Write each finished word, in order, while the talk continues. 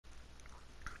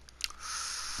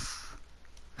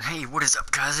Hey, what is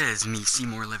up, guys? It is me,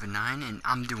 CMoore 9, and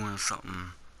I'm doing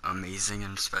something amazing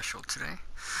and special today.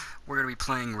 We're going to be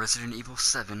playing Resident Evil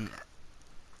 7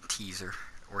 teaser,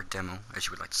 or demo, as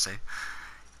you would like to say.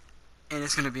 And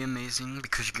it's going to be amazing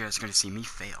because you guys are going to see me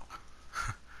fail.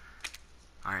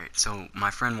 Alright, so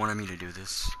my friend wanted me to do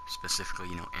this, specifically,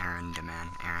 Aaron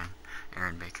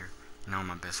Baker.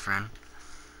 My best friend.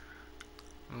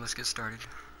 Well, let's get started.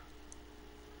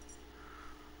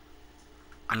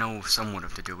 I know somewhat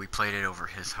of the deal. We played it over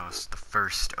his house, the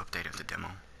first update of the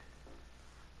demo.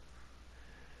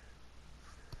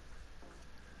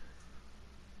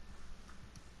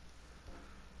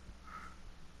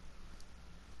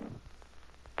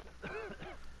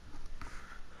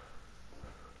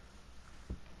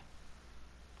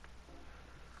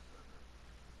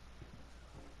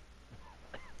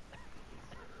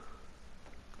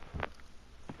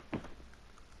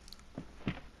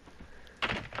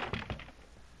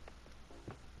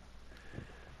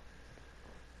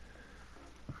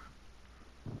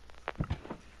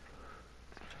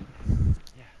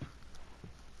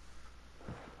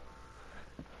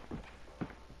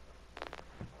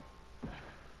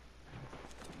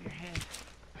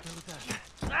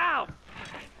 Ow!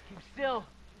 Keep still.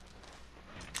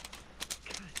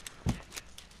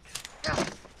 God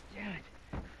damn it.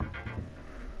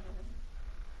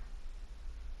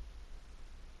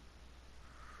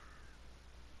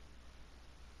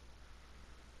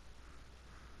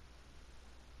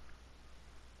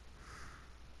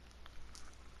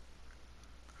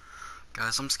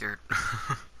 Guys, I'm scared.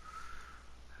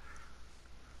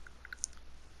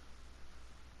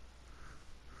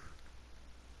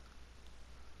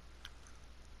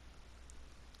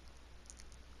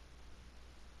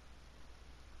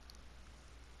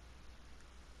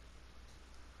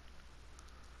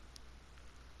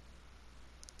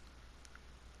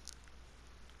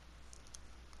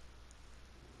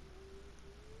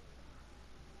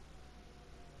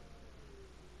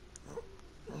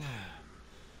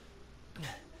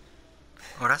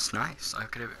 Oh, that's nice. I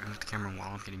could have moved the camera while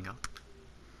I'm getting up.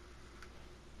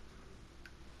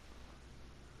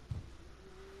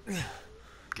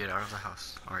 Get out of the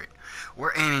house. Alright.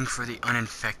 We're aiming for the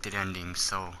uninfected ending,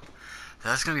 so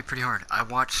that's gonna be pretty hard. I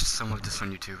watched some of this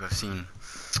on YouTube. I've seen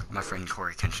my friend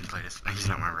Corey Kenshin play this. He's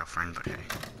not my real friend, but hey.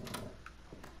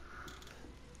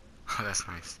 Oh, that's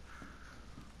nice.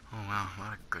 Oh wow, a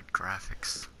lot of good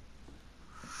graphics.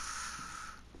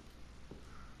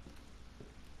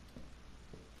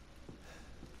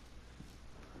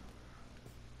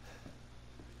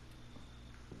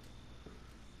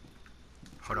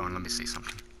 Hold on, let me see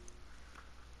something.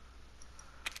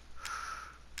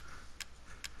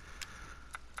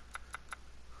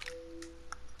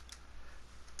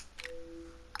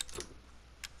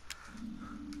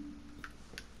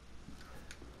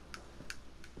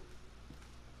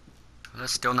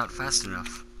 That's still not fast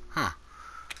enough. Huh.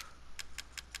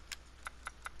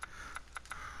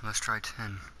 Let's try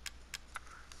 10.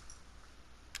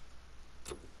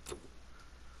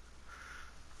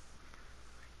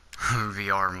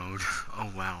 VR mode.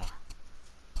 Oh wow.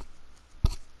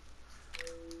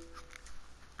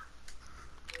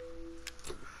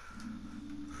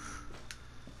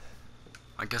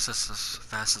 I guess that's as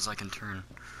fast as I can turn.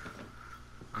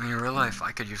 I mean, in real life,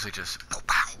 I could usually just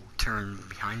turn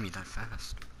behind me that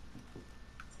fast.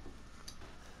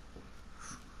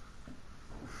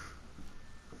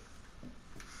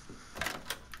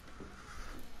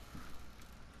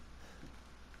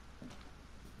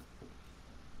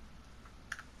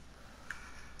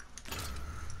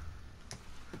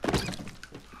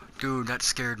 Dude, that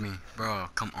scared me. Bro,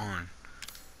 come on.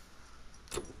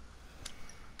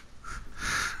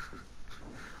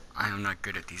 I am not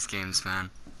good at these games, man.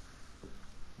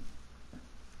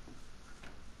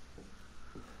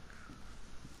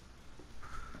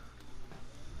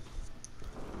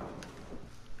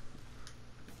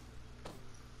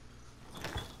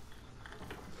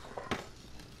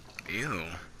 Ew.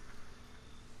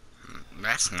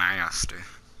 That's nasty.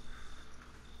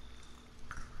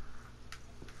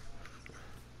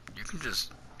 You can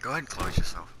just go ahead and close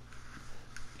yourself.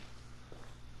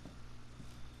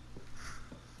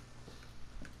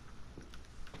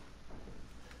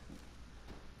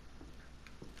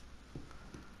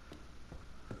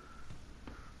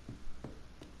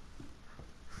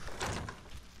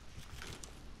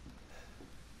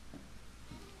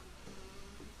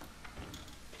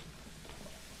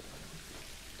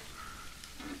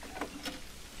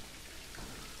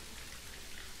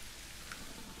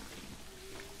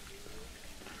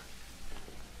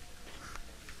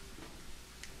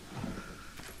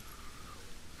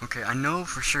 Okay, I know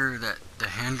for sure that the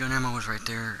handgun ammo is right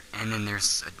there, and then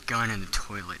there's a gun in the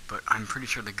toilet, but I'm pretty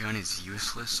sure the gun is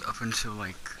useless up until,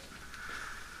 like,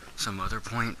 some other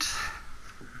point.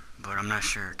 But I'm not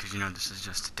sure, because, you know, this is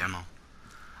just a demo.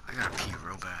 I gotta pee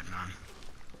real bad, man.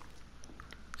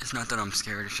 It's not that I'm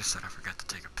scared, it's just that I forgot to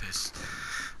take a piss.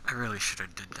 I really should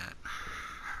have did that.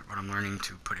 But I'm learning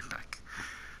to put it back.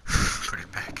 Put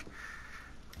it back.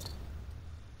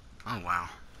 Oh, wow.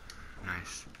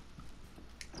 Nice.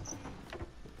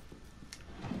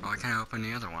 Oh, I can't open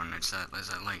the other one. Is that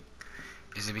light?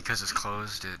 Is it because it's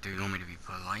closed? Do you want me to be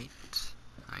polite?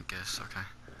 I guess, okay.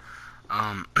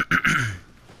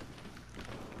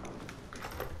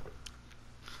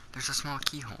 There's a small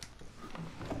keyhole.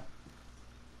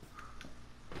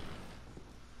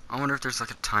 I wonder if there's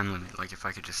like a time limit, like if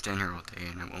I could just stand here all day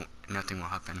and nothing will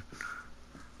happen.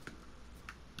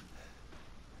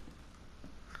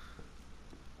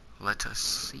 Let us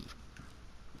see.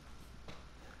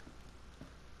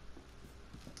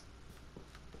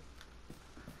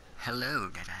 Hello,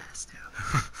 Gadasto.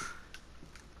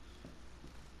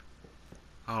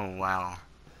 Oh, wow.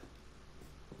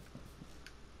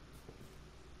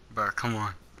 Bruh, come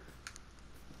on.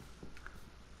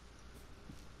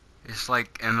 It's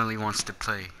like Emily wants to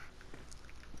play.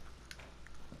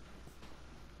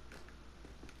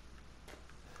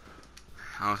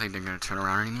 I don't think they're gonna turn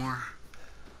around anymore.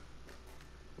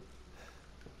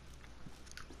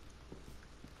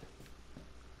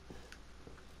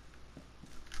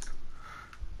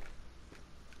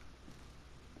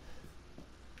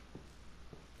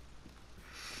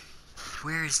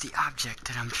 Where is the object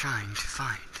that I'm trying to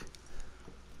find?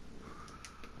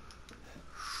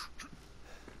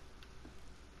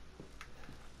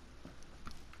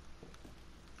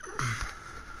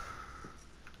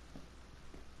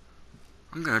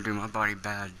 I'm gonna do my body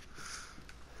bad.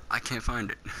 I can't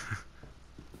find it.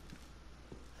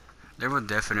 There will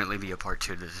definitely be a part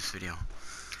 2 to this video.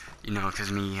 You know,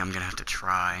 because me, I'm gonna have to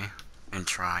try and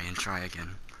try and try again.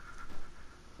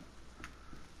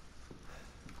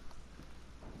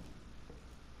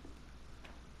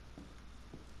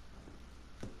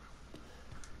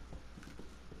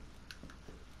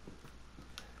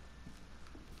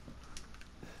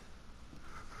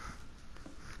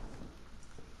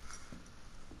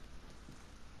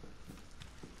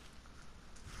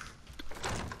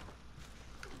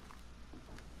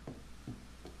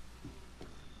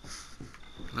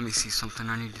 Let me see something.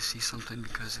 I need to see something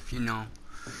because if you know,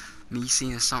 me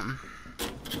seeing something,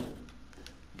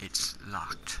 it's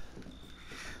locked.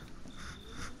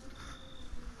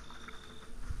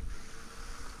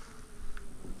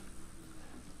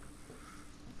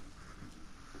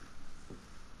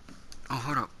 Oh,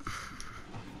 hold up.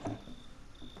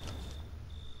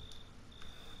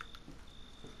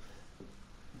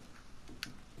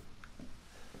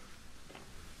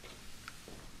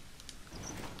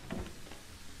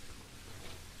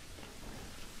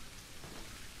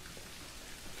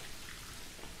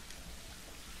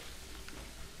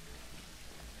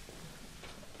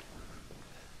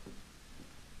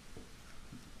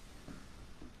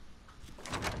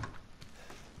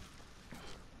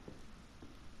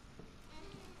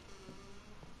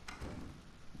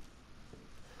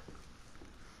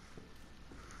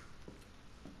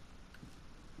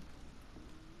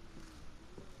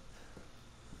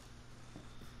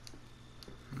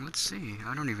 Let's see.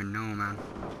 I don't even know, man.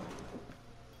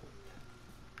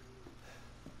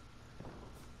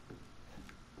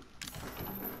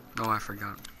 Oh, I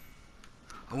forgot.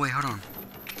 Oh, wait, hold on.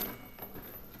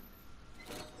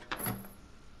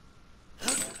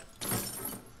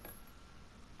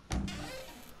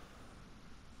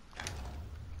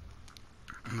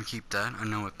 I'm gonna keep that. I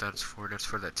know what that's for. That's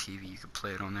for that TV. You can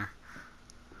play it on there.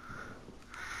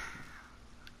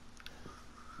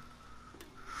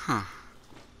 Huh.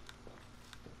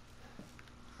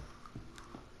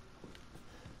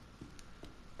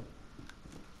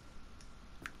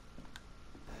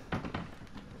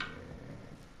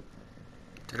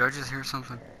 Did I just hear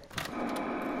something?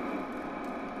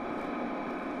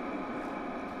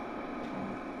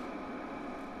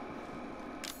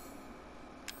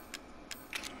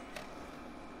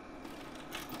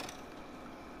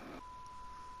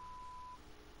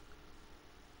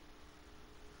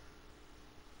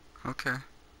 Okay.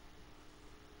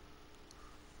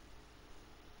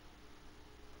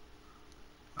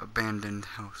 Abandoned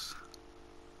house.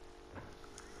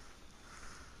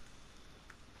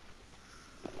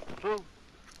 Boo.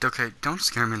 Okay, don't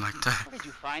scare me like that. Where did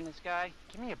you find this guy?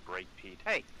 Give me a break, Pete.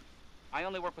 Hey, I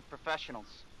only work with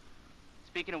professionals.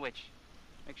 Speaking of which,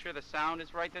 make sure the sound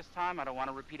is right this time. I don't want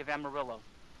a repeat of Amarillo.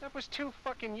 That was 2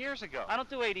 fucking years ago. I don't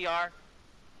do ADR.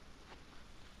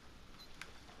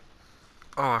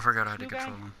 Oh, I forgot I had to New guy?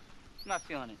 control him. I'm not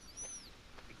feeling it.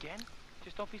 Again?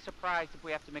 Just don't be surprised if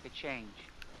we have to make a change.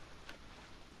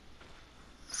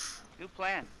 New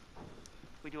plan.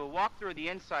 We do a walkthrough of the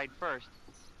inside first,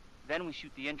 then we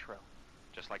shoot the intro.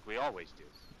 Just like we always do.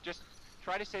 Just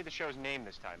try to say the show's name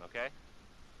this time, okay?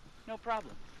 No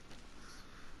problem.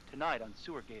 Tonight on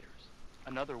Sewer Gators,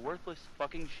 another worthless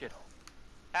fucking shithole.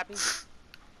 Happy?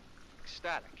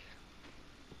 Ecstatic.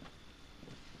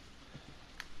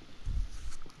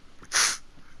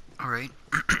 Alright.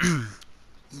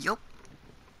 Yup.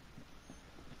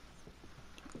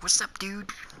 What's up, dude?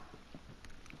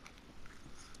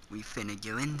 We finna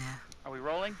go in there. Are we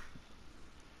rolling?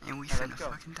 And we Alright, finna let's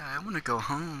go. fucking die. I wanna go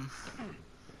home.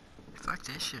 Fuck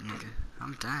that shit, nigga.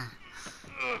 I'm done.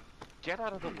 Get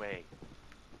out of the way.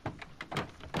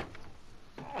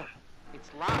 It's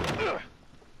locked.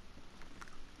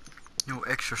 No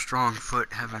extra strong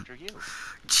foot having After you.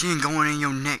 chin going in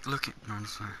your neck looking. No, I'm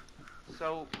sorry.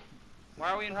 So,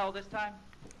 why are we in hell this time?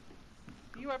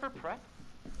 Do you ever prep?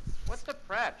 What's the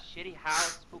prep? Shitty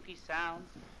house, spooky sounds?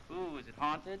 Ooh, is it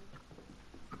haunted?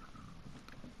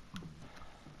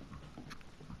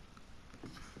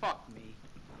 Fuck me.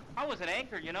 I was an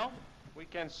anchor, you know?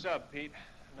 Weekend sub, Pete.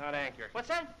 Not anchor. What's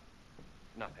that?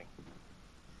 Nothing.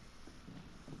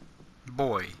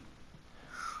 Boy.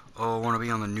 Oh, I wanna be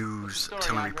on the news Story,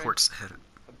 telling Andre. reports ahead.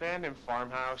 Abandoned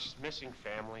farmhouse, missing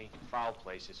family, foul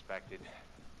play suspected.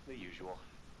 The usual.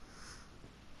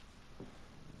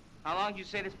 How long did you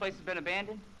say this place has been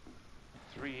abandoned?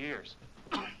 3 years.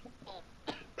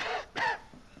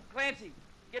 Clancy,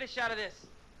 get a shot of this.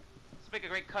 Let's make a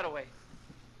great cutaway.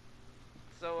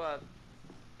 So,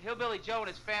 Hillbilly Joe and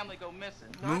his family go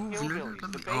missing. Not Move, hillbillies, nigga,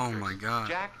 let the me- oh Bakers. my God.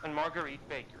 Jack and Marguerite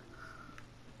Baker.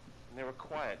 And they were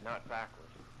quiet, not backward.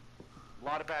 A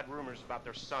lot of bad rumors about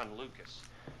their son, Lucas.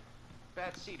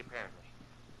 Bad seed, apparently.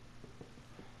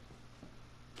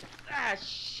 Ah,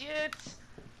 shit!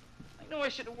 I know I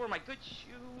should have worn my good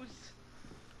shoes.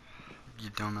 You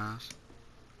dumbass.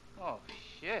 Oh,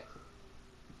 shit.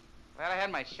 Glad I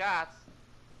had my shots.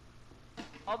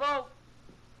 Although,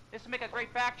 this would make a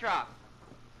great backdrop.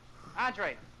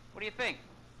 Andre, what do you think?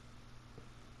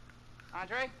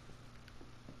 Andre?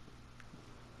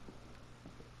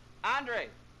 Andre!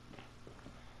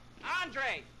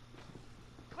 Andre!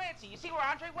 Clancy, you see where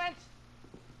Andre went?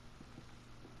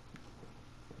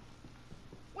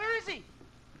 Where is he?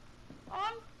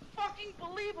 Unfucking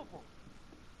believable.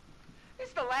 This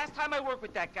is the last time I work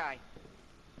with that guy.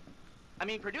 I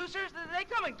mean, producers, they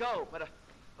come and go, but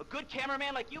a good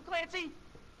cameraman like you, Clancy,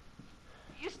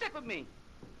 you stick with me.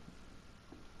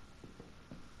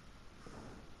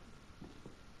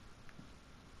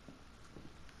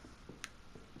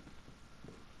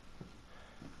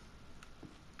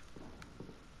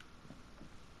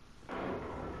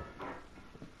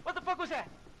 What the fuck was that?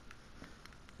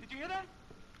 Did you hear that?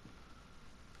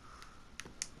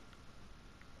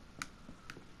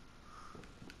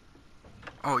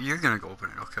 Oh, you're gonna go open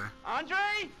it, okay. Andre?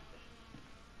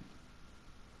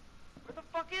 Where the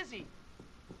fuck is he?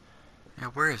 Yeah,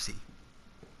 where is he?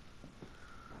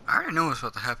 I already know what's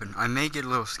about to happen. I may get a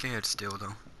little scared still,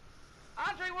 though.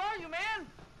 Andre, where are you, man?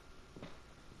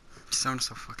 He sounds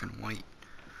so fucking white.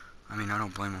 I mean, I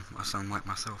don't blame him. I sound white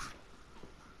myself.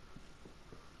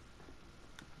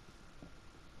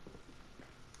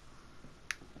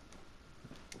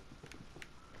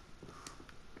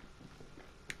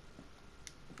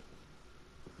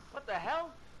 What the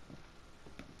hell?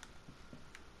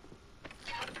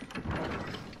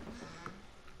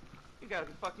 You gotta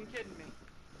be fucking kidding me.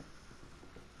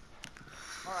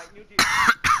 Alright, new deal.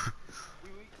 we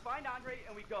find Andre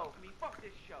and we go. I mean, fuck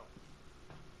this show.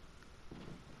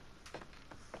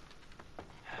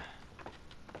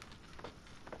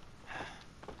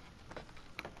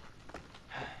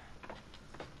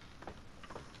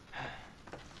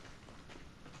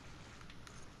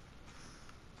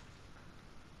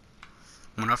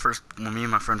 When me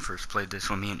and my friend first played this,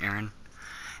 when me and Aaron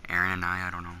and I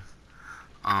don't know,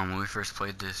 when we first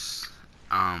played this,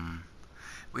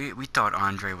 we thought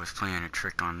Andre was playing a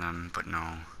trick on them, but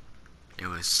no, it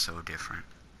was so different.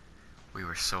 We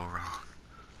were so wrong.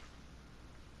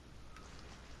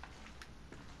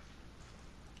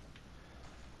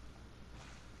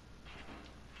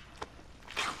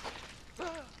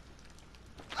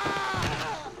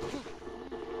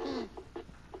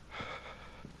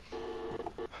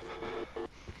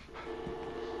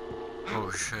 Oh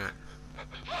shit.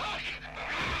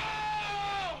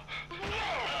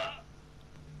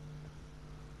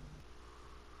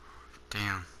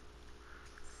 Damn.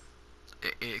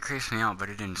 creeps me out, but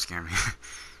it didn't scare me.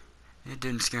 It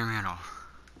didn't scare me at all.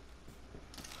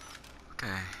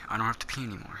 Okay, I don't have to pee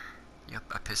anymore. Yep,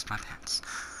 I pissed my pants.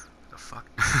 The fuck?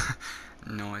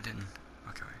 No, I didn't.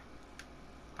 Okay.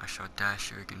 I shall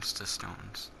dash you against the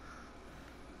stones.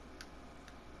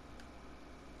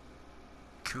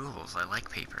 Cool, I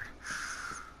like paper.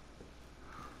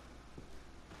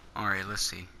 Alright, let's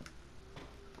see.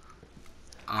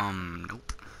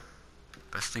 Nope.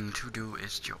 Best thing to do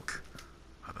is joke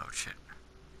about shit.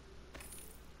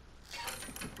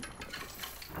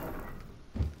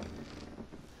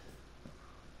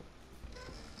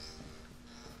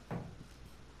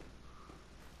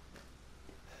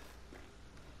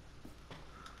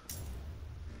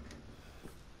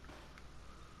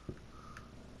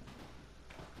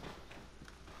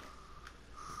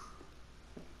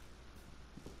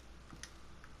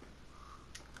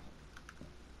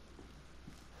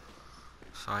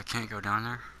 So I can't go down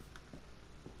there?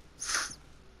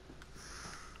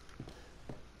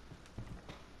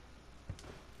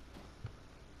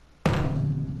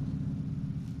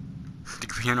 The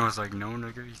piano was like, no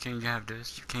nigga, you can't have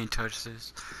this, you can't touch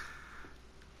this.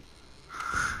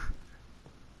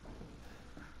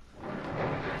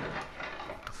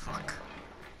 What the fuck?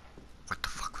 What the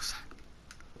fuck was that?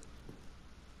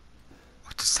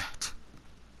 What is that?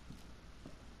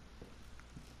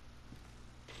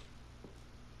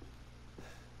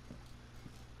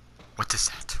 What is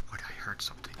that? What, I heard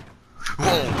something.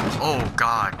 Whoa! Oh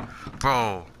god!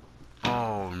 Bro!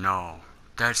 Oh no.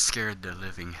 That scared the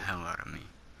living hell out of me.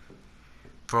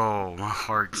 Bro, my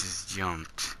heart just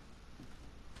jumped.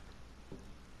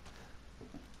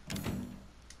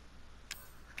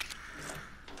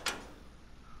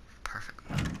 Perfect.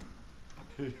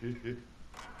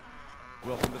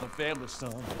 Welcome to the family,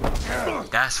 son.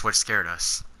 That's what scared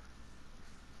us.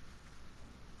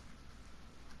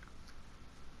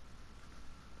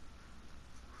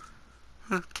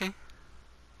 Okay.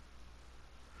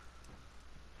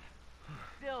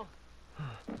 Still.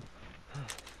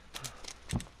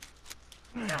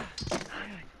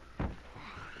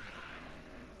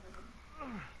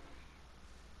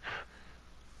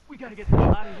 We gotta get the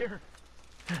hell out of here.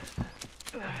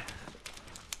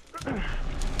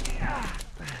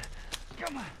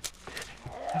 Come on.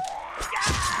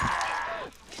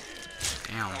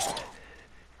 Damn.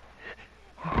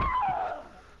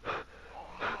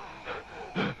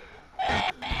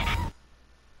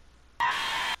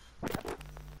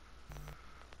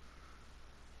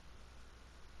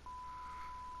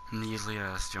 Immediately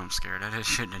I was jump scared. That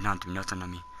shit did not do nothing to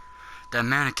me. That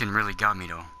mannequin really got me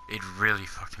though. It really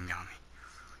fucking got me.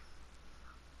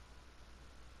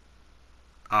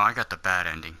 Oh, I got the bad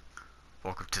ending.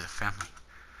 Welcome to the family.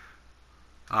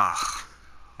 Ah,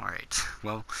 alright.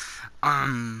 Well,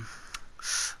 that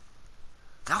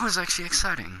was actually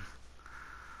exciting.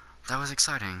 That was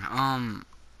exciting. I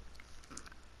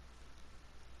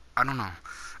don't know.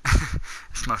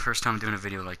 It's my first time doing a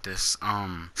video like this.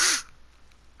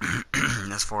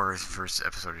 As far as first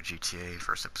episode of GTA,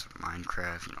 first episode of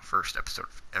Minecraft, you know, first episode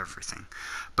of everything.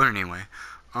 But anyway,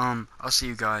 I'll see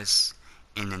you guys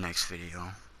in the next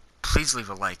video. Please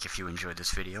leave a like if you enjoyed this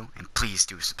video, and please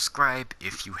do subscribe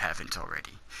if you haven't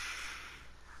already.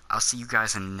 I'll see you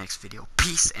guys in the next video.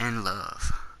 Peace and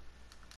love.